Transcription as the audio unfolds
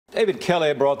David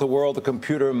Kelley brought the world the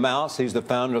computer mouse. He's the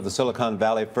founder of the Silicon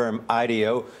Valley firm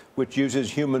IDEO, which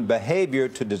uses human behavior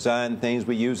to design things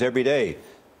we use every day.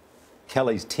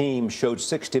 Kelley's team showed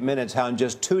 60 Minutes how in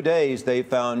just 2 days they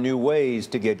found new ways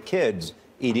to get kids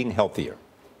eating healthier.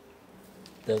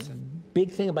 The big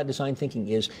thing about design thinking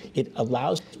is it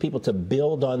allows people to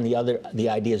build on the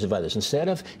ideas of others. Instead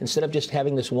of just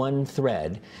having this one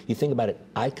thread, you think about it,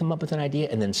 I come up with an idea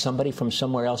and then somebody from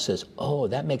somewhere else says, oh,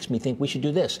 that makes me think we should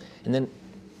do this. And then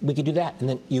we could do that. And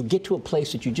then you get to a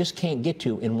place that you just can't get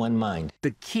to in one mind.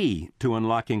 The key to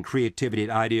unlocking creativity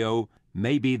at IDEO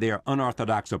may be their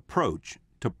unorthodox approach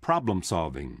to problem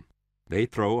solving. They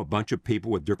throw a bunch of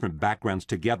people with different backgrounds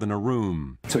together in a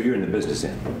room. So you're in the business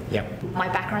end? Yep. My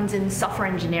background's in software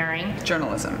engineering.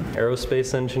 Journalism.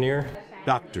 Aerospace engineer.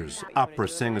 Doctors, opera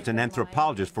singers, and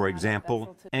anthropologists, for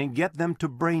example, and get them to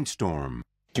brainstorm.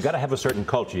 You got to have a certain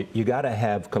culture. You got to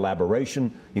have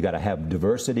collaboration. You got to have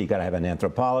diversity. You got to have an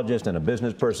anthropologist and a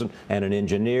business person and an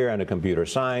engineer and a computer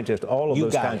scientist. All of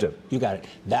those kinds of. You got it.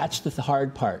 That's the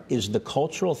hard part. Is the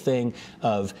cultural thing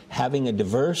of having a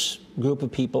diverse group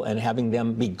of people and having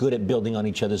them be good at building on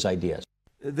each other's ideas.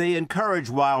 They encourage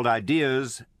wild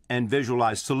ideas and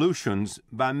visualize solutions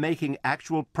by making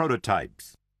actual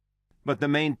prototypes. But the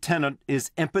main tenet is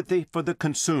empathy for the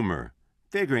consumer,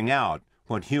 figuring out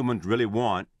what humans really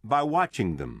want by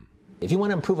watching them. If you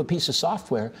want to improve a piece of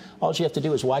software, all you have to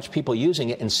do is watch people using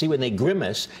it and see when they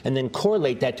grimace and then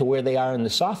correlate that to where they are in the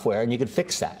software, and you can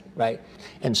fix that, right?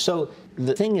 And so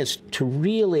the thing is to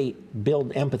really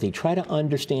build empathy, try to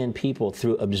understand people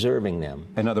through observing them.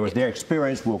 In other words, their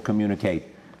experience will communicate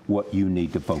what you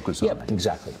need to focus on. Yep,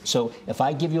 exactly. So if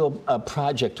I give you a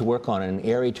project to work on, an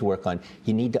area to work on,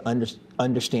 you need to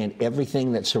understand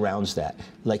everything that surrounds that.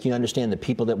 Like you understand the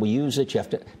people that will use it, you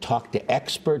have to talk to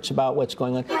experts about what's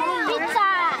going on.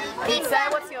 Pizza! Pizza,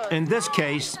 what's yours? In this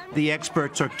case, the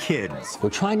experts are kids. We're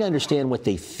trying to understand what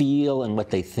they feel and what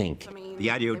they think.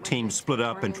 The IDEO team split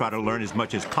up and try to learn as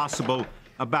much as possible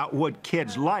about what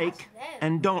kids like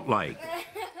and don't like.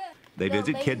 They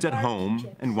visit kids at home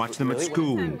and watch them at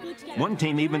school. One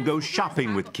team even goes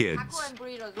shopping with kids.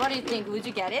 What do you think? Would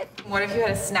you get it? What if you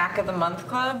had a snack of the month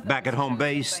club? Back at home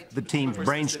base, the teams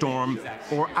brainstorm,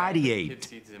 or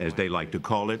ideate, as they like to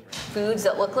call it. Foods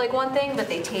that look like one thing, but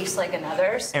they taste like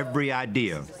another. Every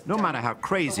idea, no matter how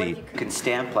crazy, You can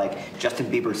stamp like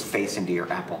Justin Bieber's face into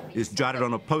your apple. is jotted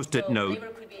on a Post-it note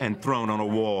and thrown on a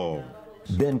wall.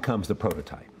 Then comes the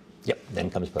prototype. Yep, then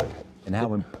comes prototype. And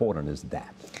how important is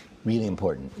that? Really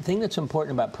important. The thing that's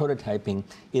important about prototyping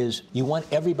is you want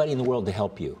everybody in the world to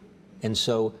help you. And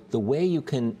so the way you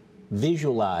can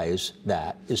visualize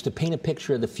that is to paint a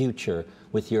picture of the future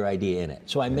with your idea in it.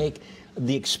 So I make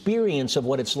the experience of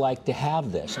what it's like to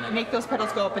have this. And I make those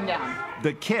pedals go up and down.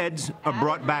 The kids are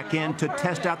brought back in to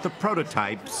test out the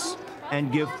prototypes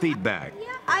and give feedback.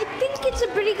 I think it's a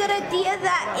pretty good idea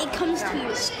that it comes to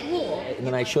your school. And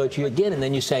then I show it to you again, and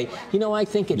then you say, you know, I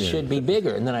think it should be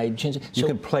bigger. And then I change it. You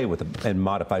can play with it and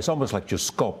modify. It's almost like you're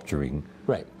sculpturing.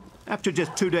 Right. After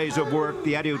just 2 days of work,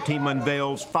 the IDEO team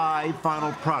unveils 5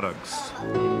 final products.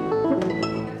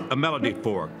 A melody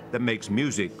fork that makes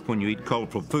music when you eat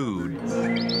colorful food,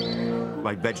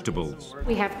 like vegetables.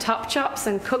 We have Top Chops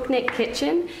and Cooknick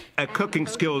Kitchen. A cooking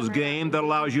skills game that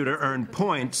allows you to earn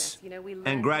points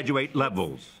and graduate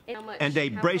levels. And a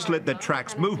bracelet that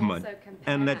tracks movement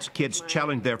and lets kids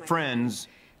challenge their friends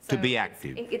to be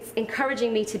active. It's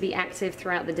encouraging me to be active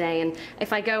throughout the day, and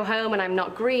if I go home and I'm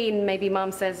not green, maybe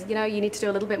Mom says, you know, you need to do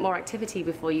a little bit more activity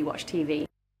before you watch TV.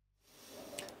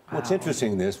 What's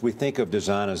interesting in this, we think of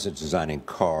designers as designing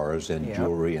cars and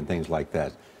jewelry and things like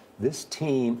that. This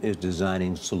team is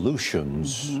designing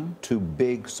solutions to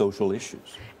big social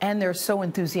issues. And they're so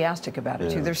enthusiastic about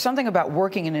it, too. There's something about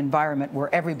working in an environment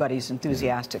where everybody's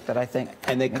enthusiastic that I think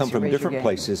And they come from different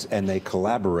places and they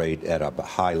collaborate at a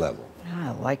high level.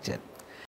 I liked it.